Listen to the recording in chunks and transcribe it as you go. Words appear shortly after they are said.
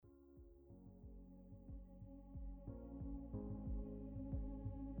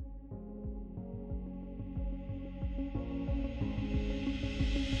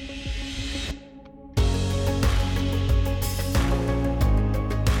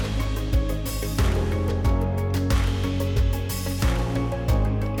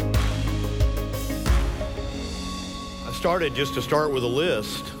started just to start with a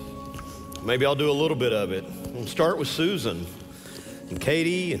list. Maybe I'll do a little bit of it. We'll start with Susan and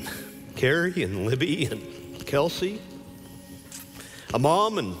Katie and Carrie and Libby and Kelsey. A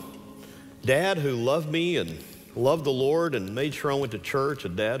mom and dad who loved me and loved the Lord and made sure I went to church. A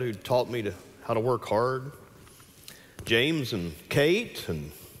dad who taught me how to work hard. James and Kate,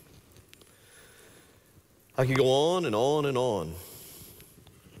 and I could go on and on and on.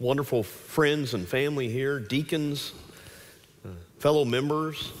 Wonderful friends and family here, deacons, fellow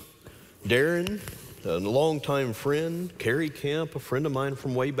members, Darren, a longtime friend, Carrie Kemp, a friend of mine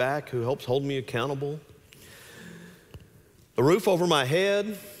from way back who helps hold me accountable. A roof over my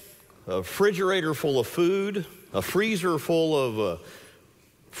head, a refrigerator full of food, a freezer full of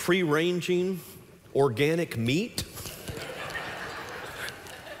free-ranging organic meat.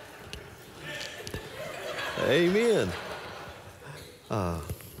 Amen.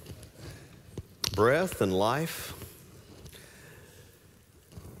 Breath and life.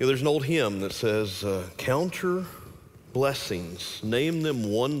 You know, there's an old hymn that says, count your blessings, name them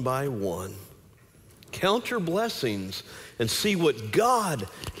one by one. Count your blessings and see what God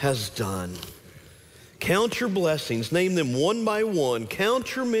has done. Count your blessings, name them one by one.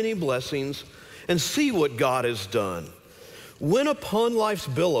 Count your many blessings and see what God has done. When upon life's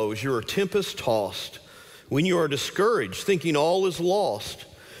billows you are tempest tossed, when you are discouraged, thinking all is lost,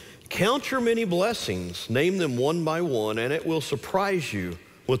 count your many blessings, name them one by one, and it will surprise you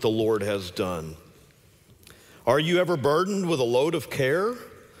what the Lord has done. Are you ever burdened with a load of care?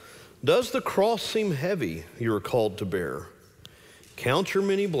 Does the cross seem heavy you are called to bear? Count your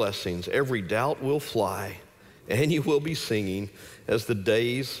many blessings, every doubt will fly, and you will be singing as the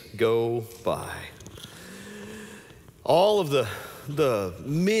days go by. All of the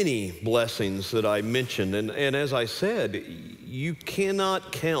many blessings that I mentioned, and as I said, you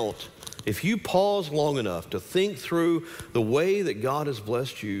cannot count. If you pause long enough to think through the way that God has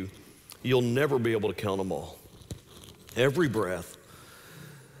blessed you, you'll never be able to count them all. Every breath,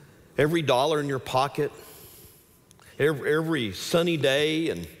 every dollar in your pocket, every sunny day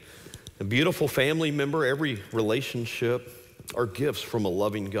and a beautiful family member, every relationship are gifts from a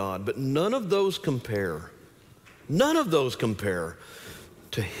loving God. But none of those compare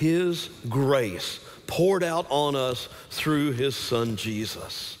to His grace poured out on us through His Son,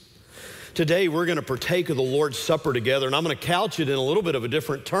 Jesus. Today, we're going to partake of the Lord's Supper together, and I'm going to couch it in a little bit of a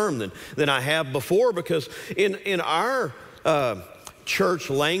different term than I have before, because in our church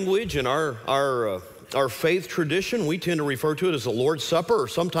language and our faith tradition, we tend to refer to it as the Lord's Supper or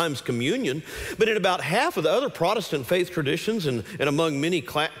sometimes communion. But in about half of the other Protestant faith traditions and among many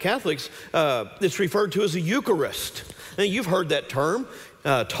Catholics, it's referred to as the Eucharist. And you've heard that term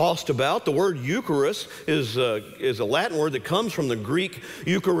tossed about. The word Eucharist is a Latin word that comes from the Greek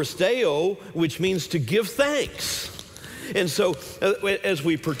Eucharisteo, which means to give thanks. And so as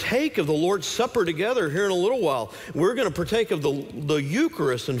we partake of the Lord's Supper together here in a little while, we're going to partake of the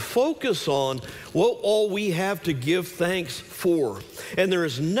Eucharist and focus on what all we have to give thanks for. And there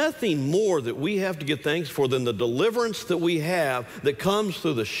is nothing more that we have to give thanks for than the deliverance that we have that comes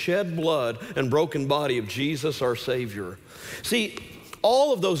through the shed blood and broken body of Jesus, our Savior. See,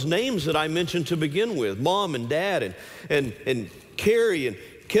 all of those names that I mentioned to begin with, Mom and Dad and Carrie and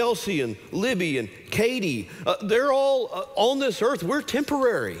Kelsey and Libby and Katie, they're all on this earth. We're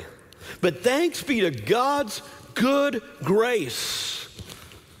temporary. But thanks be to God's good grace.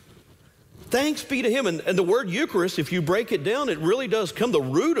 Thanks be to Him. And the word Eucharist, if you break it down, it really does come. The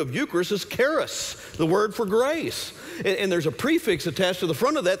root of Eucharist is charis, the word for grace. And there's a prefix attached to the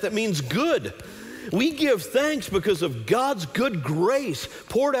front of that means good. We give thanks because of God's good grace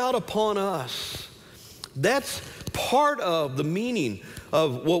poured out upon us. That's part of the meaning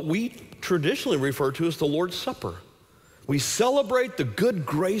of what we traditionally refer to as the Lord's Supper. We celebrate the good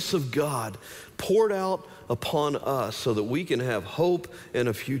grace of God poured out upon us so that we can have hope and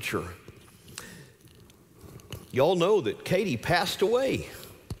a future. Y'all know that Katie passed away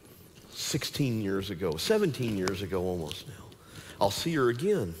 17 years ago almost now. I'll see her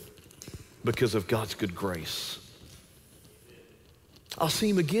again because of God's good grace. I'll see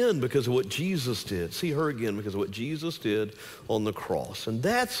him again because of what Jesus did. See her again because of what Jesus did on the cross. And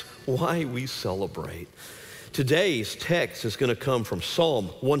that's why we celebrate. Today's text is going to come from Psalm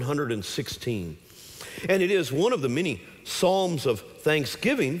 116. And it is one of the many psalms of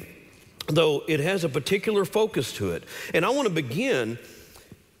thanksgiving, though it has a particular focus to it. And I want to begin.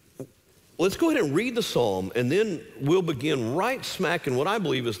 Let's go ahead and read the psalm, and then we'll begin right smack in what I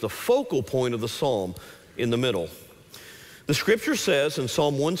believe is the focal point of the psalm in the middle. The scripture says in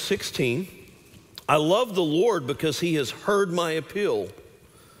Psalm 116, I love the Lord because He has heard my appeal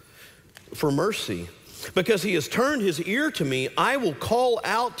for mercy. Because he has turned his ear to me, I will call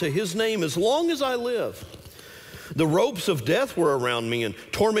out to his name as long as I live. The ropes of death were around me, and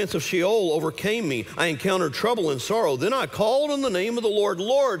torments of Sheol overcame me. I encountered trouble and sorrow. Then I called on the name of the Lord.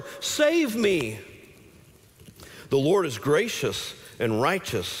 Lord, save me. The Lord is gracious and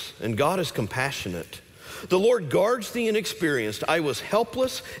righteous, and God is compassionate. The Lord guards the inexperienced. I was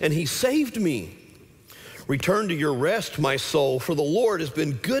helpless, and he saved me. Return to your rest, my soul, for the Lord has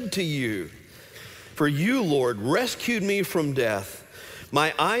been good to you. For you, Lord, rescued me from death,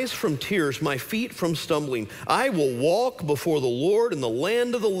 my eyes from tears, my feet from stumbling. I will walk before the Lord in the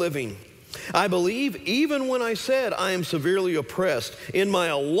land of the living. I believe even when I said I am severely oppressed. In my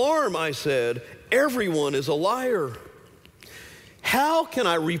alarm I said, everyone is a liar. How can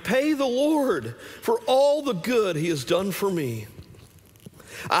I repay the Lord for all the good he has done for me?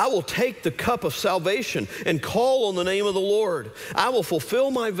 I will take the cup of salvation and call on the name of the Lord. I will fulfill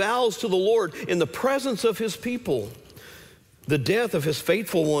my vows to the Lord in the presence of his people. The death of his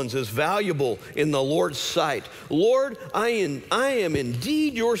faithful ones is valuable in the Lord's sight. Lord, I am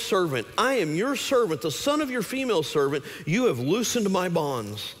indeed your servant. I am your servant, the son of your female servant. You have loosened my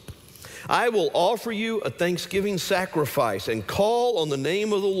bonds. I will offer you a thanksgiving sacrifice and call on the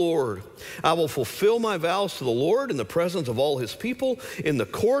name of the Lord. I will fulfill my vows to the Lord in the presence of all his people, in the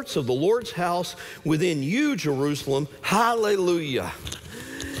courts of the Lord's house, within you, Jerusalem. Hallelujah.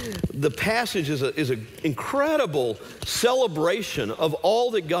 The passage is an incredible celebration of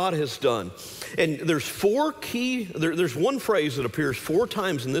all that God has done. And there's there's one phrase that appears 4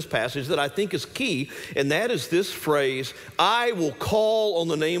 times in this passage that I think is key, and that is this phrase, I will call on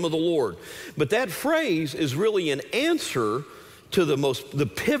the name of the Lord. But that phrase is really an answer to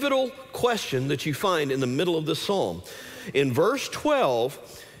the pivotal question that you find in the middle of this psalm. In verse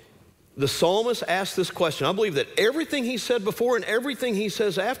 12, the psalmist asks this question. I believe that everything he said before and everything he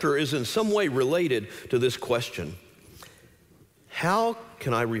says after is in some way related to this question. How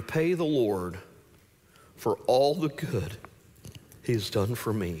can I repay the Lord for all the good he has done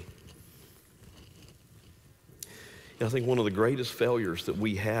for me? And I think one of the greatest failures that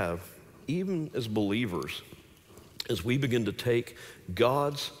we have, even as believers, is we begin to take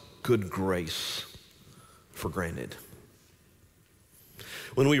God's good grace for granted.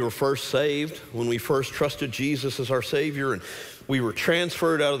 When we were first saved, when we first trusted Jesus as our Savior, and we were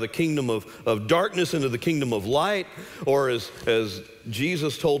transferred out of the kingdom of darkness into the kingdom of light, or as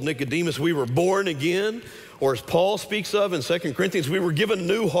Jesus told Nicodemus, we were born again, or as Paul speaks of in 2 Corinthians, we were given a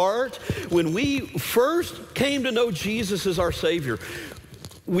new heart. When we first came to know Jesus as our Savior,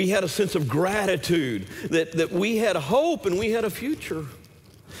 we had a sense of gratitude that we had hope and we had a future.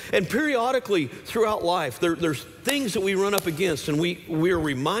 And periodically throughout life, there's things that we run up against, and we're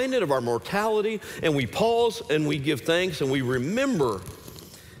reminded of our mortality, and we pause and we give thanks, and we remember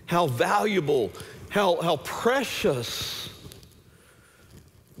how valuable, how precious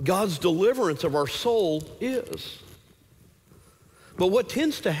God's deliverance of our soul is. But what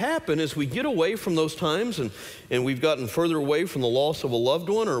tends to happen is we get away from those times, and we've gotten further away from the loss of a loved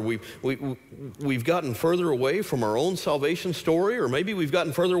one, or we've gotten further away from our own salvation story, or maybe we've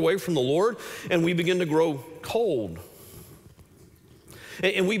gotten further away from the Lord, and we begin to grow cold.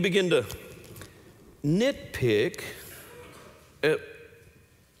 And we begin to nitpick at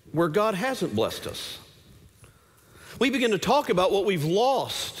where God hasn't blessed us. We begin to talk about what we've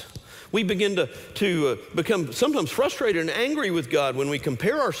lost. We begin to become sometimes frustrated and angry with God when we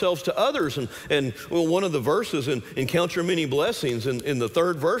compare ourselves to others. And one of the verses in Count Your Many Blessings, in the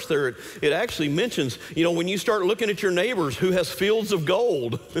 3rd verse there, it actually mentions, when you start looking at your neighbors who has fields of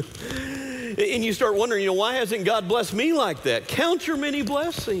gold, and you start wondering, why hasn't God blessed me like that? Count your many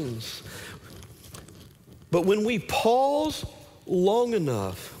blessings. But when we pause long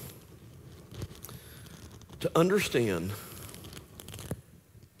enough to understand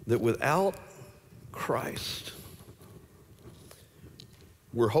that without Christ,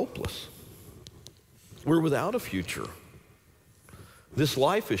 we're hopeless. We're without a future. This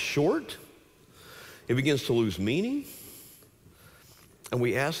life is short. It begins to lose meaning. And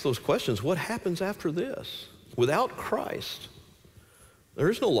we ask those questions, what happens after this? Without Christ, there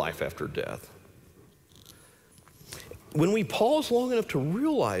is no life after death. When we pause long enough to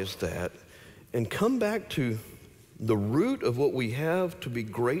realize that and come back to the root of what we have to be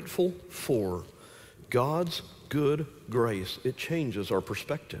grateful for, God's good grace, it changes our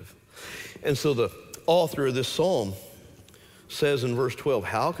perspective. And so the author of this psalm says in verse 12,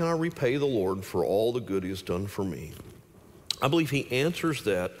 how can I repay the Lord for all the good he has done for me? I believe he answers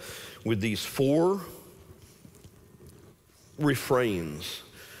that with these 4 refrains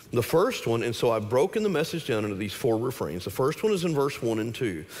The first one, and so I've broken the message down into these 4 refrains. The first one is in verse 1 and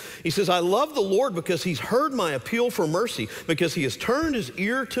 2. He says, I love the Lord because he's heard my appeal for mercy, because he has turned his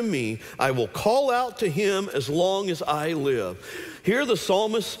ear to me. I will call out to him as long as I live. Here the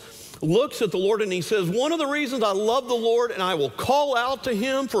psalmist looks at the Lord and he says, one of the reasons I love the Lord and I will call out to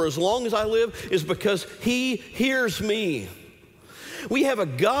him for as long as I live is because he hears me. We have a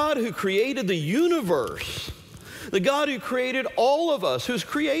God who created the universe, the God who created all of us, who's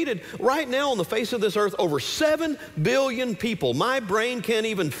created right now on the face of this earth over 7 billion people. My brain can't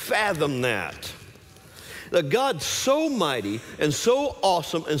even fathom that. The God so mighty and so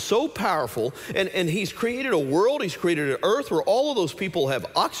awesome and so powerful, and he's created a world, he's created an earth where all of those people have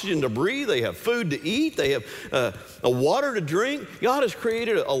oxygen to breathe, they have food to eat, they have a water to drink. God has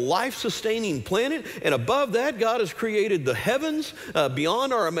created a life-sustaining planet, and above that, God has created the heavens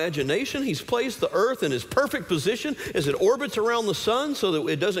beyond our imagination. He's placed the earth in its perfect position as it orbits around the sun so that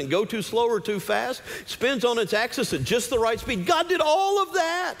it doesn't go too slow or too fast, spins on its axis at just the right speed. God did all of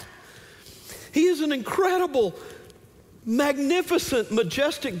that. He is an incredible, magnificent,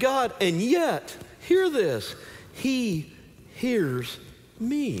 majestic God, and yet, hear this, he hears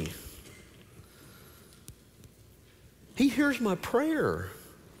me. He hears my prayer.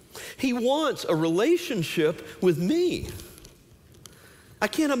 He wants a relationship with me. I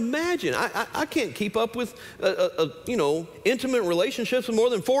can't imagine. I can't keep up with, intimate relationships with more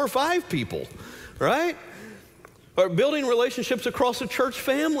than 4 or 5 people, right? Or building relationships across a church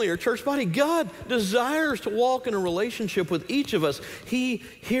family or church body. God desires to walk in a relationship with each of us. He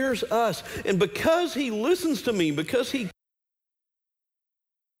hears us. And because he listens to me, because he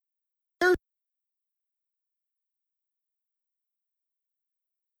cares,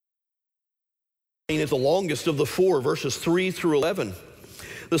 is the longest of the 4, verses 3 through 11.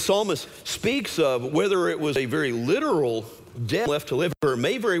 The psalmist speaks of whether it was a very literal death left to live, or it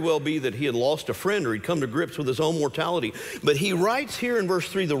may very well be that he had lost a friend or he'd come to grips with his own mortality. But he writes here in verse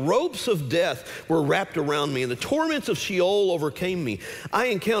 3, the ropes of death were wrapped around me and the torments of Sheol overcame me. I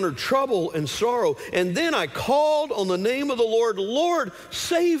encountered trouble and sorrow, and then I called on the name of the Lord. Lord,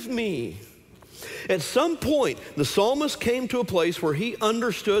 save me. At some point, the psalmist came to a place where he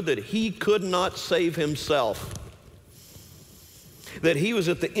understood that he could not save himself, that he was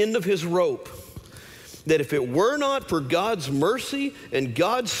at the end of his rope, that if it were not for God's mercy and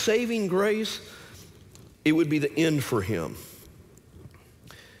God's saving grace, it would be the end for him.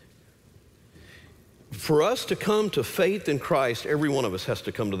 For us to come to faith in Christ, every one of us has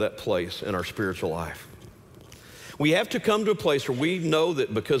to come to that place in our spiritual life. We have to come to a place where we know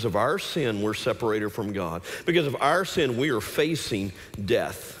that because of our sin, we're separated from God. Because of our sin, we are facing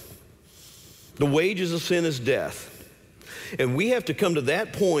death. The wages of sin is death. And we have to come to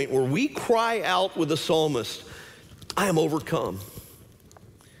that point where we cry out with the psalmist, I am overcome.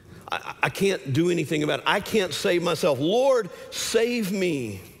 I can't do anything about it. I can't save myself. Lord, save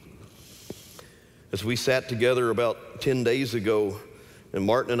me. As we sat together about 10 days ago, and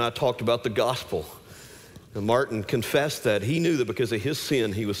Martin and I talked about the gospel, and Martin confessed that he knew that because of his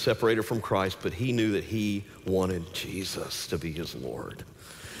sin, he was separated from Christ, but he knew that he wanted Jesus to be his Lord.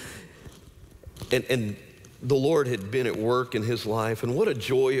 And the Lord had been at work in his life, and what a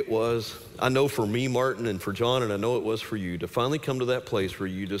joy it was. I know for me, Martin, and for John, and I know it was for you, to finally come to that place where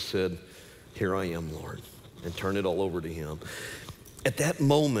you just said, here I am, Lord, and turn it all over to him. At that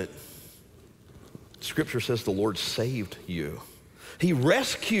moment, Scripture says the Lord saved you. He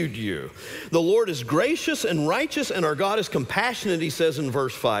rescued you. The Lord is gracious and righteous, and our God is compassionate, he says in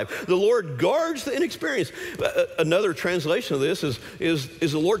verse 5. The Lord guards the inexperienced. Another translation of this is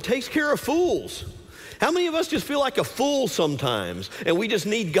the Lord takes care of fools. How many of us just feel like a fool sometimes and we just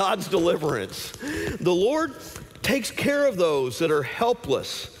need God's deliverance? The Lord takes care of those that are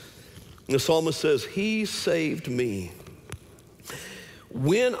helpless. The psalmist says, he saved me.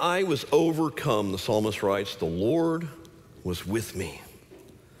 When I was overcome, the psalmist writes, the Lord was with me.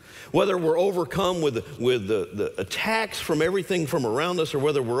 Whether we're overcome with the attacks from everything from around us, or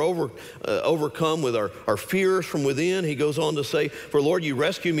whether we're overcome with our fears from within, he goes on to say, for Lord, you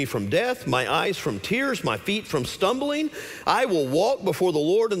rescued me from death, my eyes from tears, my feet from stumbling. I will walk before the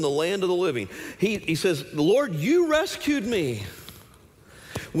Lord in the land of the living. He says, Lord, you rescued me.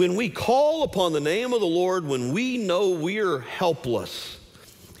 When we call upon the name of the Lord, when we know we're helpless,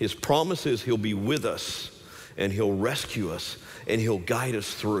 his promise is he'll be with us and he'll rescue us and he'll guide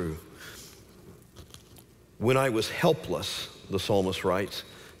us through. When I was helpless, the psalmist writes,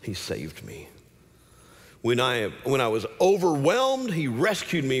 he saved me. When I was overwhelmed, he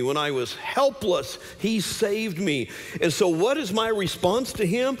rescued me. When I was helpless, he saved me. And so what is my response to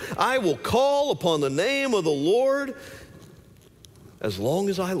him? I will call upon the name of the Lord. as long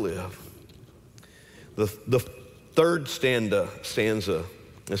as I live. The third stanza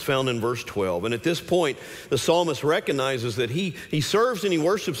is found in verse 12. And at this point, the psalmist recognizes that he serves and he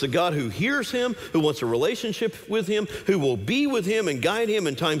worships a God who hears him, who wants a relationship with him, who will be with him and guide him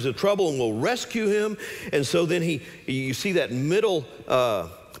in times of trouble and will rescue him. And so then you see that middle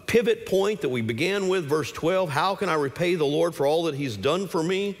pivot point that we began with, verse 12. How can I repay the Lord for all that he's done for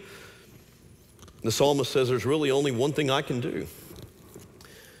me? The psalmist says there's really only one thing I can do.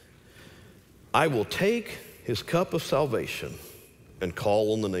 I will take his cup of salvation and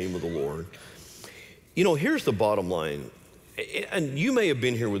call on the name of the Lord. You know, here's the bottom line, and you may have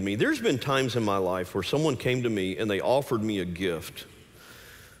been here with me. There's been times in my life where someone came to me and they offered me a gift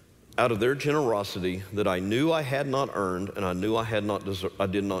out of their generosity that I knew I had not earned and I knew I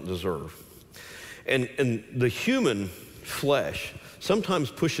did not deserve. And the human flesh sometimes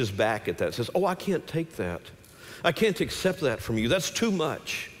pushes back at that, says, oh, I can't take that. I can't accept that from you. That's too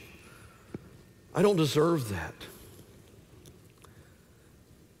much. I don't deserve that.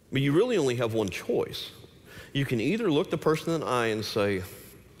 But you really only have one choice. You can either look the person in the eye and say,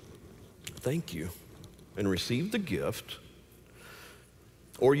 thank you, and receive the gift,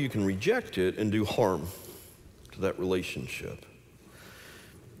 or you can reject it and do harm to that relationship.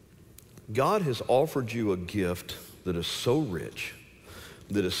 God has offered you a gift that is so rich,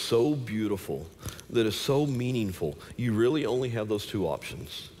 that is so beautiful, that is so meaningful. You really only have those two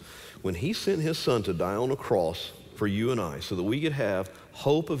options. When he sent his son to die on a cross for you and I so that we could have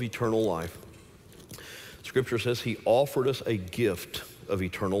hope of eternal life, Scripture says he offered us a gift of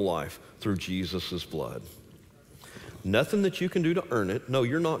eternal life through Jesus' blood. Nothing that you can do to earn it. No,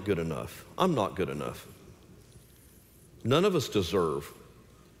 you're not good enough. I'm not good enough. None of us deserve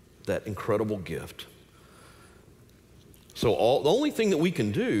that incredible gift. So the only thing that we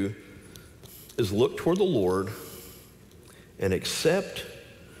can do is look toward the Lord and accept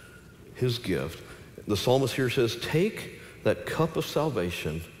his gift. The psalmist here says, take that cup of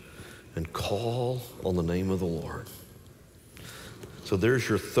salvation and call on the name of the Lord. So there's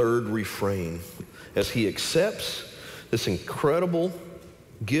your third refrain. As he accepts this incredible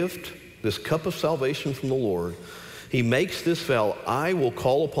gift, this cup of salvation from the Lord, he makes this vow, I will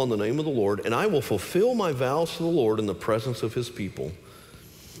call upon the name of the Lord, and I will fulfill my vows to the Lord in the presence of his people.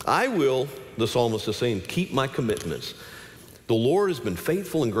 I will, the psalmist is saying, keep my commitments. The Lord has been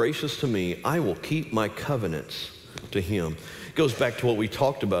faithful and gracious to me. I will keep my covenants to him. It goes back to what we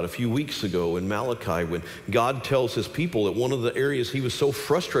talked about a few weeks ago in Malachi when God tells his people that one of the areas he was so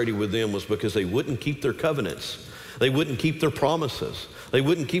frustrated with them was because they wouldn't keep their covenants. They wouldn't keep their promises. They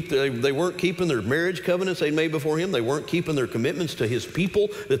weren't keeping their marriage covenants they'd made before him. They weren't keeping their commitments to his people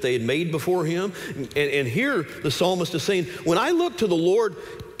that they had made before him. And here the psalmist is saying, when I look to the Lord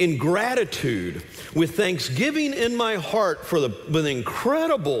in gratitude, with thanksgiving in my heart for the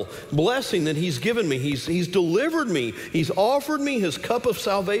incredible blessing that he's given me, he's delivered me, he's offered me his cup of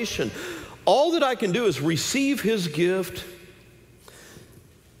salvation. All that I can do is receive his gift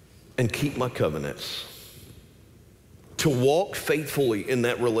and keep my covenants, to walk faithfully in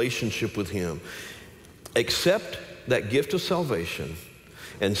that relationship with him. Accept that gift of salvation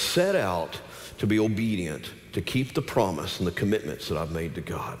and set out to be obedient, to keep the promise and the commitments that I've made to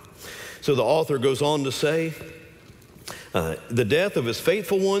God. So the author goes on to say, the death of his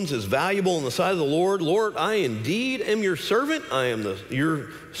faithful ones is valuable in the sight of the Lord. Lord, I indeed am your servant. I am your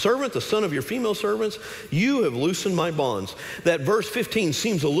servant, the son of your female servants. You have loosened my bonds. That verse 15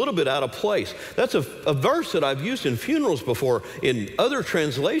 seems a little bit out of place. That's a verse that I've used in funerals before. In other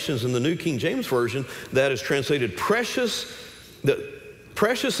translations in the New King James Version, that is translated precious.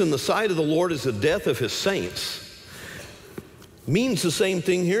 Precious in the sight of the Lord is the death of his saints. Means the same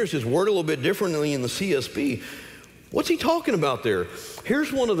thing here. It's just worded a little bit differently in the CSB. What's he talking about there?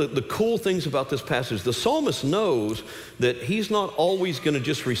 Here's one of the cool things about this passage. The psalmist knows that he's not always going to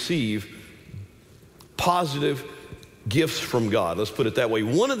just receive positive gifts from God. Let's put it that way.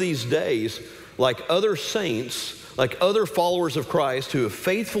 One of these days, like other saints, like other followers of Christ who have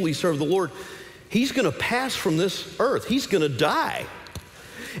faithfully served the Lord, he's going to pass from this earth. He's going to die.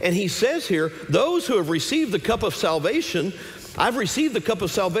 And he says here, those who have received the cup of salvation, I've received the cup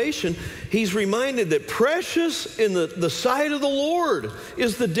of salvation. He's reminded that precious in the sight of the Lord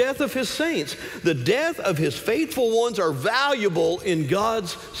is the death of his saints. The death of his faithful ones are valuable in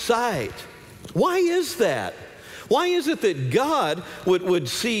God's sight. Why is that? Why is it that God would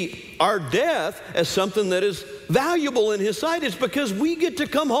see our death as something that is valuable in his sight? It's because we get to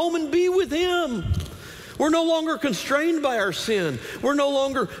come home and be with him. We're no longer constrained by our sin. We're no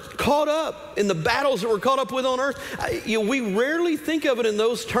longer caught up in the battles that we're caught up with on earth. We rarely think of it in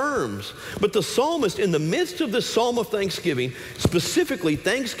those terms. But the psalmist, in the midst of this psalm of thanksgiving, specifically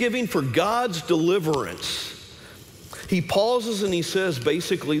thanksgiving for God's deliverance, he pauses and he says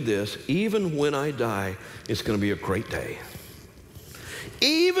basically this: even when I die, it's going to be a great day.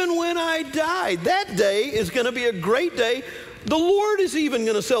 Even when I die, that day is going to be a great day. The Lord is even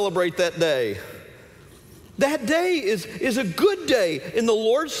going to celebrate that day. That day is a good day in the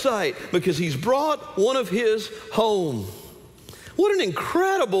Lord's sight because he's brought one of his home. What an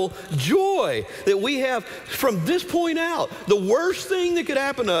incredible joy that we have from this point out. The worst thing that could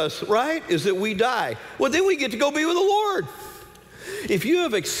happen to us, right, is that we die. Well, then we get to go be with the Lord. If you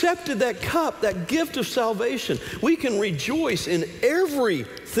have accepted that cup, that gift of salvation, we can rejoice in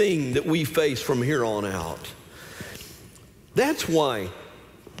everything that we face from here on out. That's why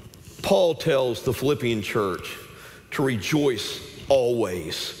Paul tells the Philippian church to rejoice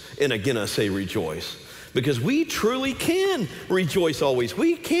always. And again, I say rejoice, because we truly can rejoice always.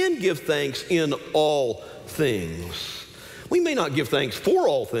 We can give thanks in all things. We may not give thanks for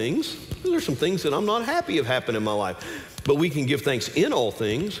all things. There's some things that I'm not happy have happened in my life. But we can give thanks in all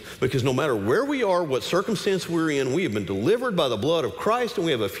things, because no matter where we are, what circumstance we're in, we have been delivered by the blood of Christ, and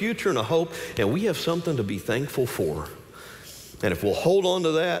we have a future and a hope, and we have something to be thankful for. And if we'll hold on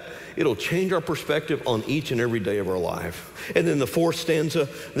to that, it'll change our perspective on each and every day of our life. And then the fourth stanza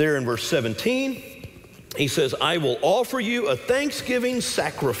there in verse 17, he says, I will offer you a thanksgiving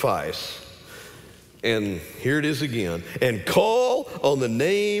sacrifice. And here it is again, and call on the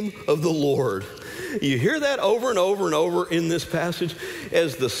name of the Lord. You hear that over and over and over in this passage.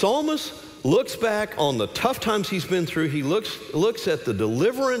 As the psalmist looks back on the tough times he's been through, he looks at the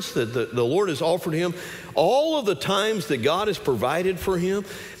deliverance that the Lord has offered him, all of the times that God has provided for him,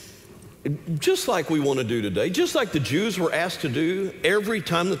 just like we want to do today, just like the Jews were asked to do every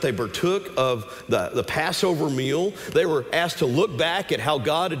time that they partook of the Passover meal. They were asked to look back at how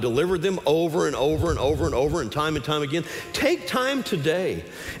God had delivered them over and over and over and over and time again. Take time today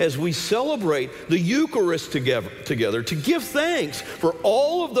as we celebrate the Eucharist together to give thanks for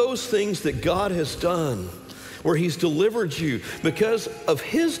all of those things that God has done, where he's delivered you. Because of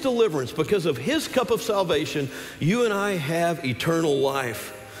his deliverance, because of his cup of salvation, you and I have eternal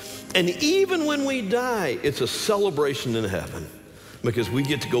life. And even when we die, it's a celebration in heaven because we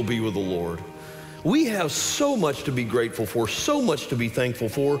get to go be with the Lord. We have so much to be grateful for, so much to be thankful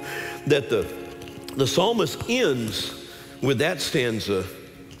for, that the psalmist ends with that stanza.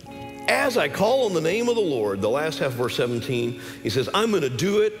 As I call on the name of the Lord, the last half of verse 17, he says, I'm going to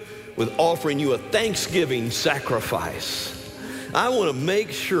do it with offering you a thanksgiving sacrifice. I want to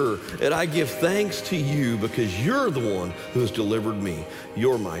make sure that I give thanks to you because you're the one who has delivered me.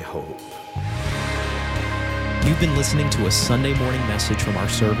 You're my hope. You've been listening to a Sunday morning message from our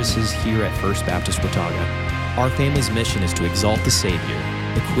services here at First Baptist Watauga. Our family's mission is to exalt the Savior,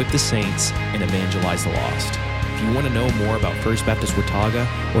 equip the saints, and evangelize the lost. If you want to know more about First Baptist Watauga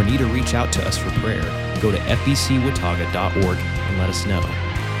or need to reach out to us for prayer, go to fbcwatauga.org and let us know.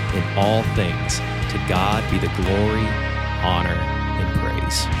 In all things, to God be the glory, honor, and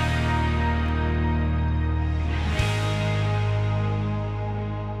praise.